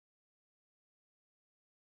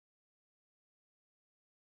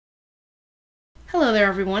Hello there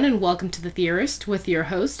everyone and welcome to The Theorist with your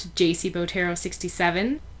host, JC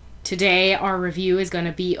Botero67. Today our review is going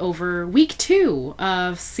to be over week 2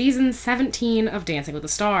 of season 17 of Dancing with the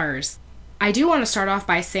Stars. I do want to start off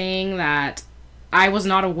by saying that I was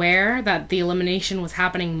not aware that the elimination was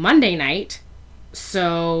happening Monday night,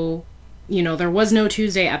 so, there was no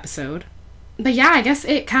Tuesday episode. But yeah, I guess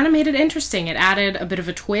it kind of made it interesting. It added a bit of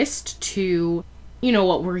a twist to,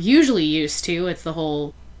 what we're usually used to. It's the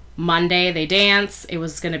whole Monday they dance, it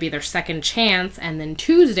was going to be their second chance, and then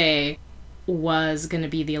Tuesday was going to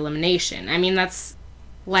be the elimination. I mean, that's,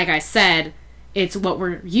 like I said, it's what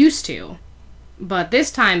we're used to. But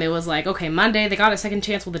this time it was like, okay, Monday they got a second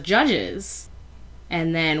chance with the judges,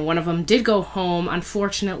 and then one of them did go home.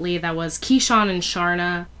 Unfortunately, that was Keyshawn and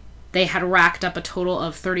Sharna. They had racked up a total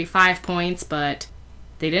of 35 points, but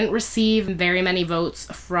they didn't receive very many votes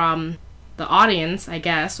from the audience, I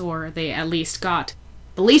guess, or they at least got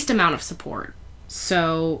the least amount of support.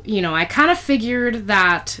 So, I kind of figured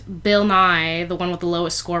that Bill Nye, the one with the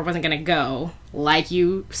lowest score, wasn't going to go. Like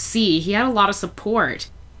you see, he had a lot of support,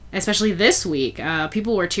 especially this week.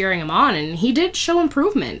 People were cheering him on, and he did show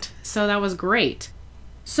improvement, so that was great.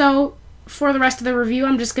 So, for the rest of the review,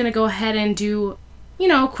 I'm just going to go ahead and do,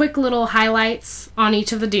 quick little highlights on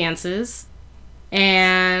each of the dances,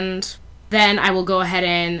 and then I will go ahead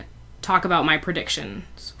and talk about my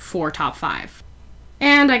predictions for top 5.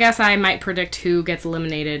 And I guess I might predict who gets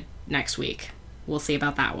eliminated next week. We'll see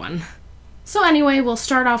about that one. So anyway, we'll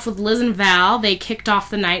start off with Liz and Val. They kicked off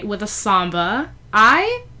the night with a samba.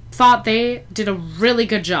 I thought they did a really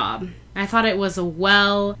good job. I thought it was a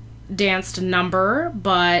well-danced number,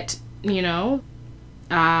 but, Carrie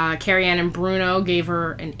Ann and Bruno gave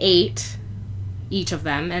her an 8, each of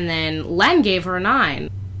them, and then Len gave her a 9.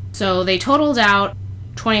 So they totaled out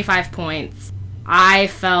 25 points. I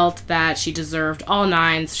felt that she deserved all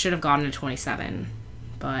 9s, should have gotten a 27.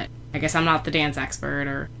 But I guess I'm not the dance expert,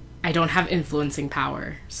 or I don't have influencing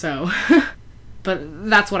power, so. But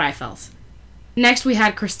that's what I felt. Next we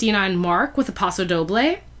had Christina and Mark with a Paso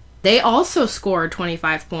Doble. They also scored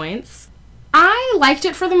 25 points. I liked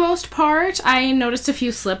it for the most part. I noticed a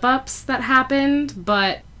few slip-ups that happened,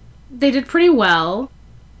 but they did pretty well.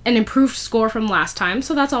 An improved score from last time,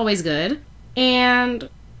 so that's always good. And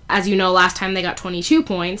as you know, last time they got 22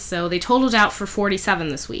 points, so they totaled out for 47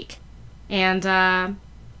 this week. And, I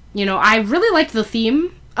really liked the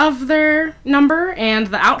theme of their number, and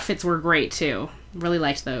the outfits were great, too. Really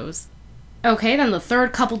liked those. Okay, then the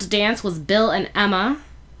third couple to dance was Bill and Emma.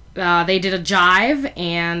 They did a jive,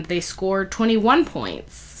 and they scored 21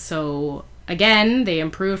 points. So, again, they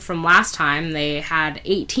improved from last time. They had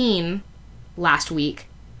 18 last week.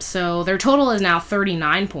 So their total is now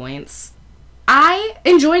 39 points. I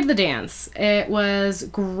enjoyed the dance. It was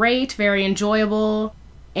great, very enjoyable,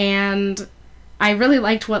 and I really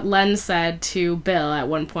liked what Len said to Bill at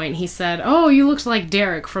one point. He said, "Oh, you looked like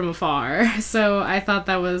Derek from afar." So I thought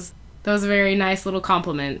that was a very nice little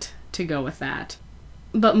compliment to go with that.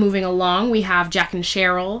 But moving along, we have Jack and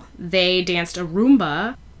Cheryl. They danced a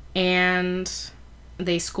Roomba, and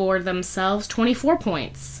they scored themselves 24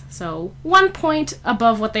 points. So 1 point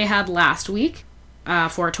above what they had last week.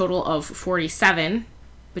 For a total of 47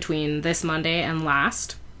 between this Monday and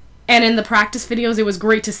last. And in the practice videos, it was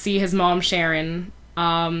great to see his mom, Sharon.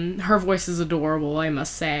 Her voice is adorable, I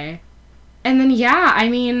must say. And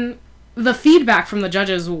then, the feedback from the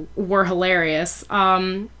judges were hilarious.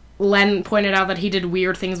 Len pointed out that he did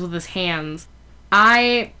weird things with his hands.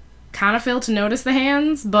 I kind of failed to notice the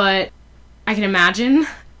hands, but I can imagine.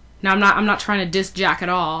 Now, I'm not trying to diss Jack at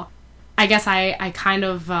all. I guess I kind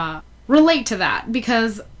of relate to that,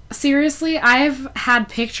 because seriously, I've had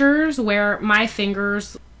pictures where my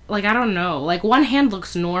fingers, I don't know, one hand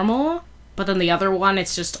looks normal, but then the other one,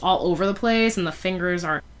 it's just all over the place, and the fingers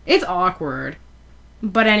it's awkward.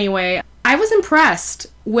 But anyway, I was impressed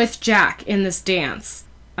with Jack in this dance.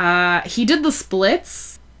 He did the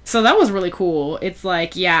splits, so that was really cool. It's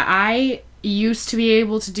I used to be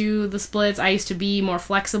able to do the splits. I used to be more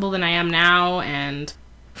flexible than I am now, and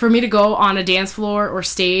for me to go on a dance floor or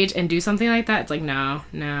stage and do something like that, it's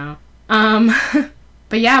no.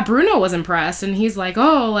 But yeah, Bruno was impressed, and he's like,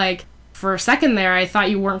 "Oh, for a second there, I thought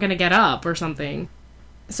you weren't gonna get up or something."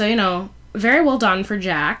 So, very well done for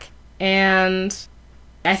Jack. And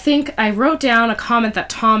I think I wrote down a comment that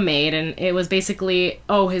Tom made, and it was basically,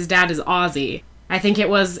 "Oh, his dad is Aussie." I think it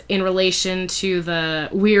was in relation to the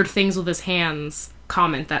weird things with his hands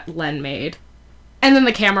comment that Len made. And then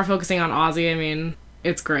the camera focusing on Aussie,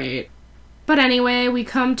 it's great. But anyway, we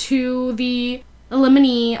come to the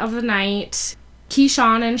eliminee of the night.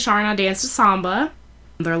 Keyshawn and Sharna danced a samba.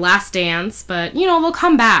 their last dance, but, you know, they'll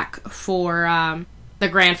come back for the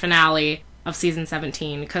grand finale of season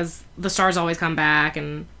 17, because the stars always come back,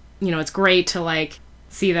 and, you know, it's great to, like,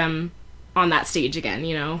 see them on that stage again,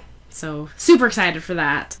 you know? So, super excited for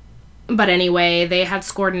that. But anyway, they had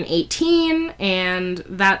scored an 18, and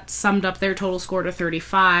that summed up their total score to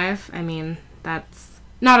 35. I mean, that's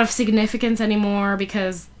not of significance anymore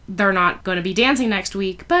because they're not going to be dancing next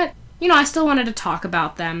week, but, you know, I still wanted to talk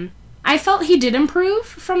about them. I felt he did improve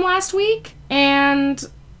from last week, and,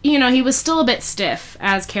 you know, he was still a bit stiff,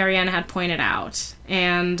 as Carrie-Anne had pointed out.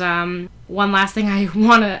 And one last thing I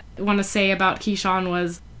want to say about Keyshawn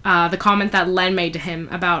was the comment that Len made to him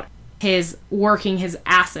about his working his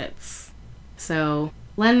assets. So,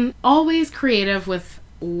 Len, always creative with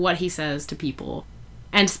what he says to people.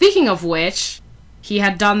 And speaking of which, he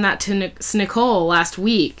had done that to Nicole last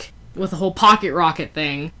week with the whole pocket rocket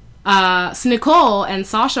thing. Nicole and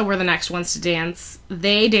Sasha were the next ones to dance.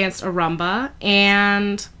 They danced a rumba,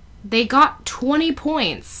 and they got 20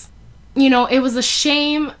 points. You know, it was a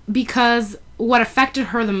shame because what affected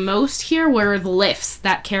her the most here were the lifts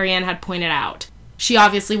that Carrie-Anne had pointed out. She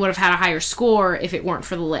obviously would have had a higher score if it weren't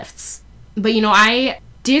for the lifts. But, you know, I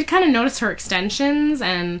did kind of notice her extensions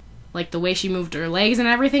and, like, the way she moved her legs and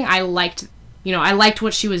everything. I liked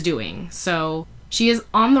what she was doing. So, she is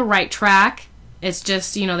on the right track. It's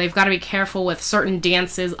just, you know, they've got to be careful with certain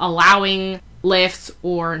dances allowing lifts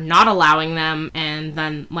or not allowing them, and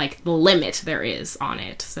then, like, the limit there is on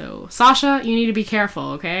it. So, Sasha, you need to be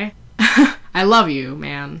careful, okay? I love you,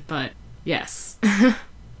 man, but yes.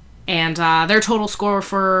 And their total score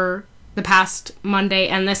for the past Monday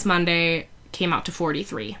and this Monday came out to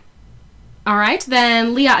 43. Alright,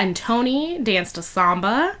 then Leah and Tony danced a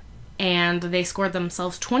samba, and they scored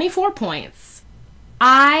themselves 24 points.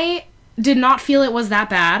 I did not feel it was that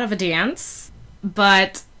bad of a dance,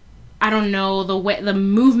 but I don't know, the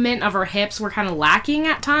movement of her hips were kind of lacking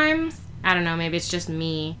at times. I don't know, maybe it's just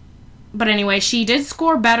me. But anyway, she did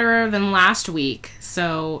score better than last week,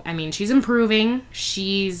 so, I mean, she's improving.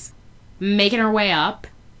 She's making her way up,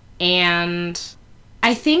 and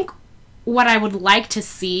I think what I would like to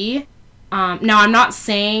see, now I'm not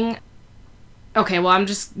saying, okay, well, I'm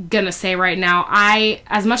just gonna say right now,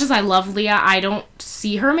 as much as I love Leah, I don't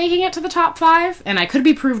see her making it to the top 5, and I could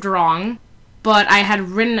be proved wrong, but I had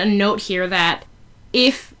written a note here that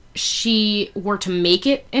if she were to make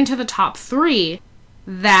it into the top 3,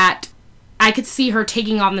 that I could see her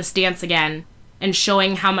taking on this dance again and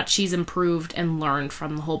showing how much she's improved and learned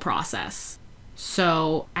from the whole process.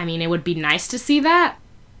 So, I mean, it would be nice to see that,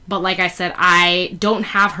 but like I said, I don't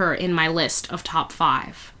have her in my list of top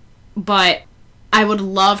 5. But I would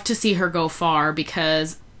love to see her go far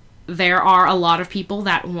because there are a lot of people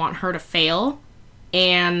that want her to fail,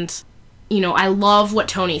 and, you know, I love what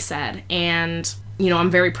Tony said, and, you know, I'm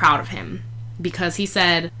very proud of him because he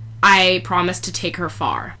said, I promise to take her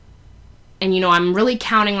far. And, you know, I'm really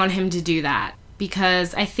counting on him to do that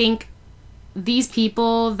because I think these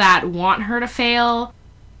people that want her to fail,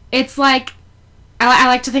 it's like, I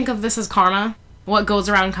like to think of this as karma. What goes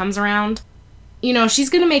around comes around. You know, she's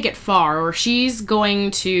going to make it far, or she's going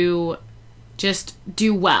to just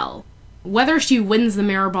do well. Whether she wins the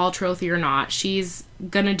Mirror Ball trophy or not, she's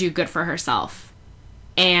going to do good for herself.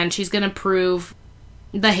 And she's going to prove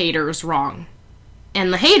the haters wrong.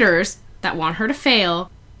 And the haters that want her to fail,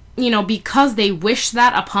 you know, because they wish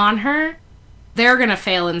that upon her, they're gonna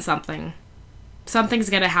fail in something. Something's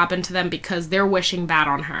gonna happen to them because they're wishing bad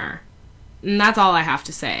on her. And that's all I have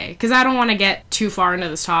to say, because I don't want to get too far into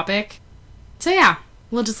this topic. So yeah,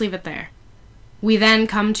 we'll just leave it there. We then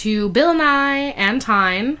come to Bill Nye and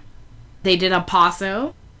Tyne. They did a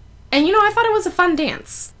paso. And, you know, I thought it was a fun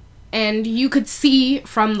dance. And you could see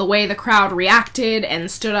from the way the crowd reacted and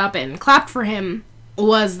stood up and clapped for him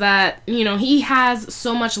was that, you know, he has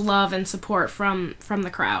so much love and support from the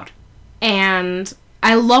crowd. And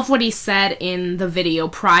I love what he said in the video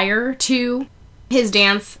prior to his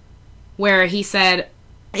dance, where he said,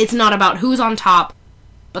 it's not about who's on top,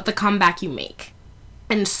 but the comeback you make.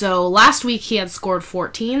 And so last week he had scored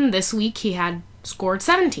 14, this week he had scored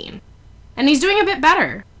 17. And he's doing a bit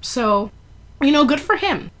better. So, you know, good for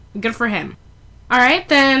him. Good for him. Alright,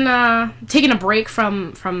 then taking a break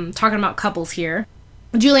from talking about couples here.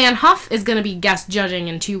 Julianne Hough is going to be guest judging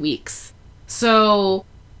in 2 weeks. So,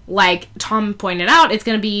 like Tom pointed out, she's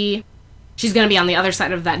going to be on the other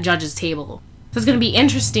side of that judge's table. So it's going to be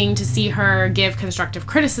interesting to see her give constructive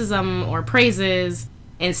criticism or praises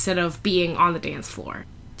instead of being on the dance floor.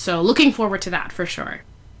 So looking forward to that for sure.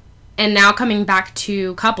 And now coming back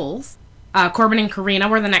to couples, Corbin and Karina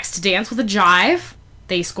were the next to dance with a jive.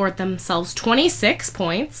 They scored themselves 26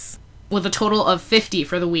 points. with a total of 50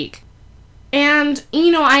 for the week. And,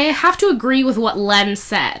 I have to agree with what Len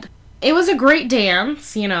said. It was a great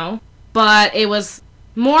dance, but it was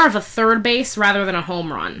more of a third base rather than a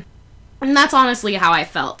home run. And that's honestly how I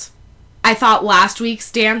felt. I thought last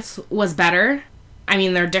week's dance was better. I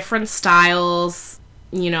mean, they're different styles,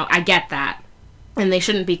 I get that. And they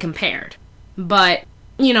shouldn't be compared. But,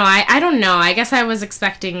 I don't know. I guess I was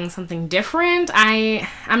expecting something different.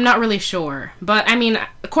 I'm not really sure. But, I mean,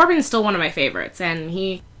 Corbin's still one of my favorites, and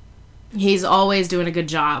he's always doing a good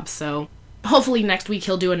job, so hopefully next week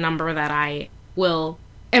he'll do a number that I will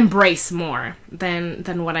embrace more than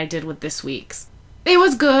what I did with this week's. It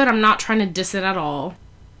was good. I'm not trying to diss it at all.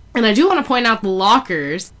 And I do want to point out the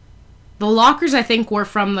lockers. The lockers, I think, were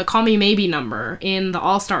from the Call Me Maybe number in the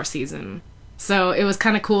All-Star season. So it was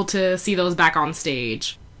kind of cool to see those back on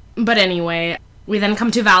stage. But anyway, we then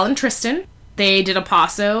come to Val and Tristan. They did a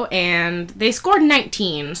paso, and they scored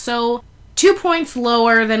 19, so 2 points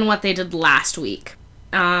lower than what they did last week.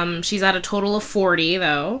 She's at a total of 40,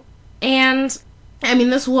 though. And, I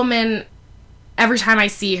mean, this woman, every time I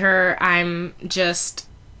see her, I'm just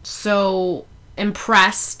so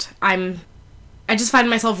impressed. I just find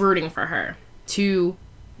myself rooting for her to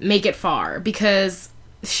make it far, because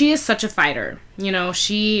she is such a fighter.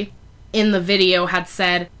 She, in the video, had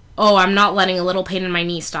said, "Oh, I'm not letting a little pain in my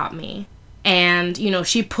knee stop me." And,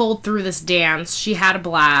 she pulled through this dance. She had a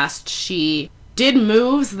blast. She did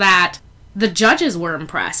moves that the judges were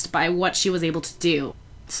impressed by what she was able to do.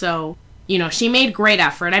 So, she made great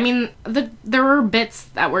effort. I mean, there were bits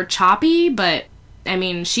that were choppy, but, I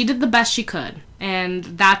mean, she did the best she could. And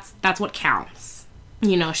that's what counts.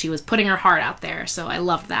 She was putting her heart out there, so I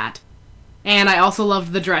loved that. And I also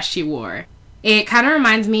loved the dress she wore. It kind of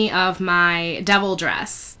reminds me of my devil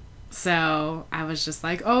dress. So I was just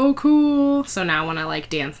like, oh, cool. So now I want to,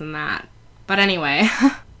 dance in that. But anyway,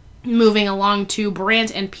 moving along to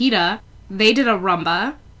Brant and Peta, they did a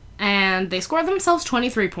rumba, and they scored themselves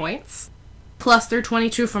 23 points. Plus their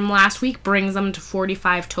 22 from last week brings them to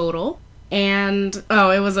 45 total. And,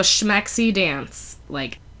 it was a schmexy dance.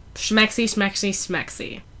 Schmexy, schmexy,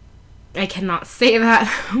 schmexy. I cannot say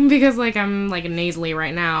that because, I'm, nasally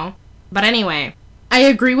right now. But anyway, I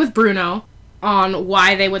agree with Bruno on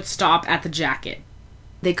why they would stop at the jacket.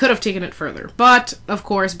 They could have taken it further. But, of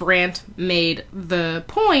course, Brant made the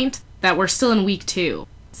point that we're still in week 2.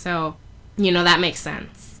 So, that makes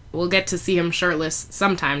sense. We'll get to see him shirtless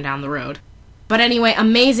sometime down the road. But anyway,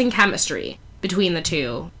 amazing chemistry between the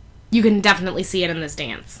two. You can definitely see it in this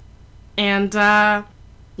dance. And,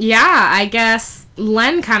 yeah, I guess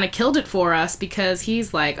Len kind of killed it for us because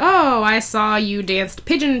he's like, "Oh, I saw you danced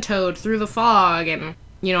pigeon-toed through the fog, and,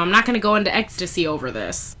 I'm not going to go into ecstasy over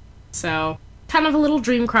this." So, kind of a little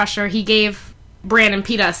dream crusher. He gave Brant and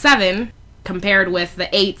Peta a 7, compared with the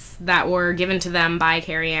 8s that were given to them by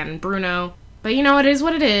Carrie Ann and Bruno. But, it is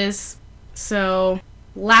what it is. So,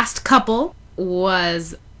 last couple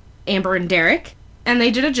was Amber and Derek, and they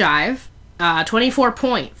did a jive. 24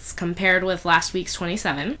 points compared with last week's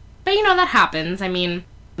 27. But, that happens. I mean,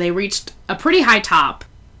 they reached a pretty high top,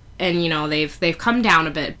 and, they've come down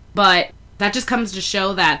a bit. But that just comes to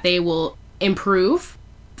show that they will improve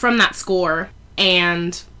from that score.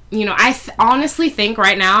 And, I honestly think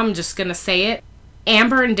right now, I'm just going to say it,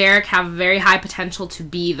 Amber and Derek have very high potential to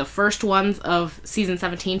be the first ones of season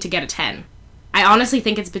 17 to get a 10. I honestly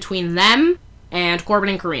think it's between them and Corbin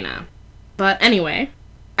and Karina. But anyway,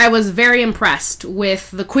 I was very impressed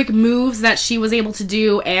with the quick moves that she was able to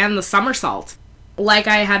do and the somersault. Like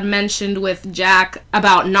I had mentioned with Jack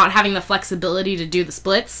about not having the flexibility to do the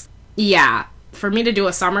splits. Yeah, for me to do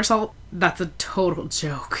a somersault, that's a total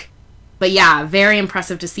joke. But yeah, very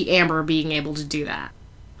impressive to see Amber being able to do that.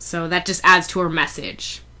 So that just adds to her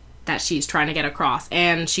message that she's trying to get across,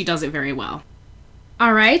 and she does it very well.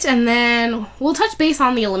 Alright, and then we'll touch base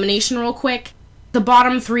on the elimination real quick. The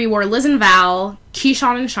bottom 3 were Liz and Val,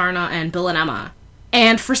 Keyshawn and Sharna, and Bill and Emma.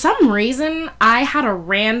 And for some reason, I had a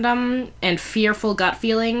random and fearful gut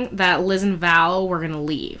feeling that Liz and Val were gonna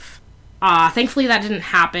leave. Thankfully that didn't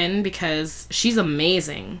happen because she's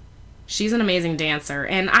amazing. She's an amazing dancer,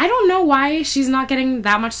 and I don't know why she's not getting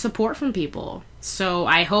that much support from people. So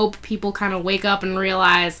I hope people kind of wake up and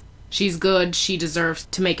realize she's good, she deserves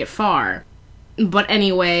to make it far. But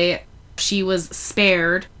anyway, she was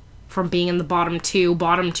spared from being in the bottom 2.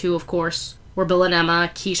 Bottom 2, of course, were Bill and Emma,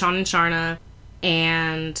 Keyshawn and Sharna,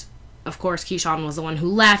 and of course Keyshawn was the one who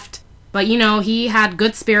left. But he had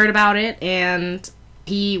good spirit about it, and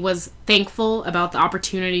he was thankful about the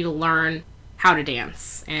opportunity to learn how to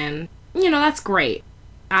dance. And, that's great.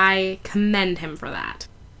 I commend him for that.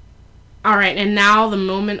 Alright, and now the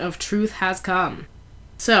moment of truth has come.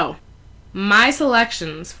 So, my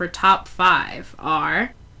selections for top 5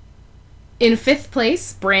 are: in 5th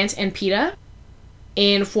place, Brant and Peta.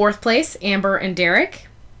 In 4th place, Amber and Derek.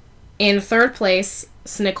 In 3rd place,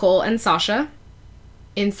 Nicole and Sasha.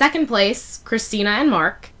 In 2nd place, Christina and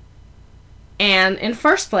Mark. And in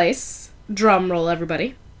 1st place, drum roll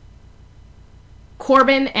everybody,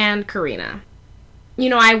 Corbin and Karina. You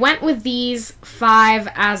know, I went with these 5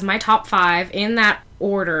 as my top 5 in that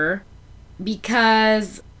order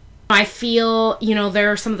because I feel, you know,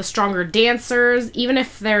 they're some of the stronger dancers. Even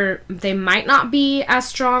if they might not be as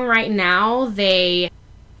strong right now, I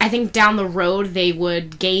think down the road they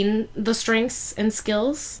would gain the strengths and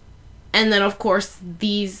skills. And then, of course,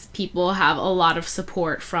 these people have a lot of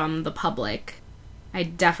support from the public. I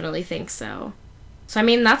definitely think so. So, I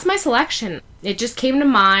mean, that's my selection. It just came to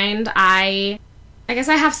mind. I guess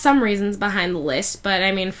I have some reasons behind the list, but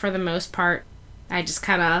I mean, for the most part, I just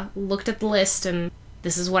kind of looked at the list and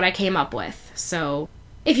this is what I came up with. So,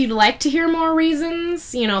 if you'd like to hear more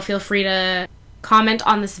reasons, you know, feel free to comment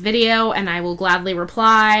on this video and I will gladly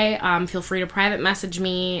reply. Feel free to private message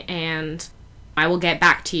me and I will get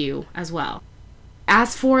back to you as well.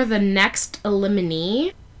 As for the next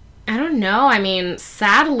eliminee, I don't know. I mean,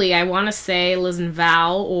 sadly, I want to say Liz and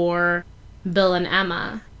Val or Bill and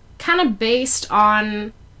Emma. Kind of based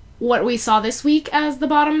on what we saw this week as the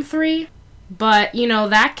bottom 3. But, you know,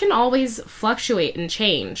 that can always fluctuate and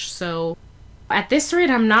change. So, at this rate,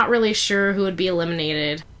 I'm not really sure who would be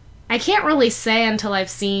eliminated. I can't really say until I've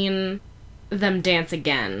seen them dance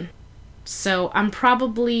again. So, I'm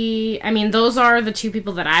probably... I mean, those are the 2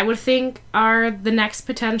 people that I would think are the next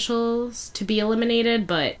potentials to be eliminated,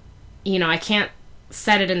 but, you know, I can't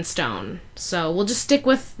set it in stone. So, we'll just stick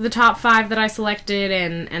with the top 5 that I selected,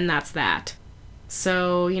 and that's that.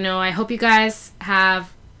 So, you know, I hope you guys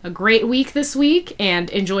have a great week this week, and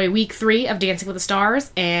enjoy week 3 of Dancing with the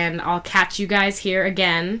Stars, and I'll catch you guys here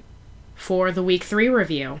again for the week 3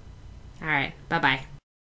 review. Alright, bye-bye.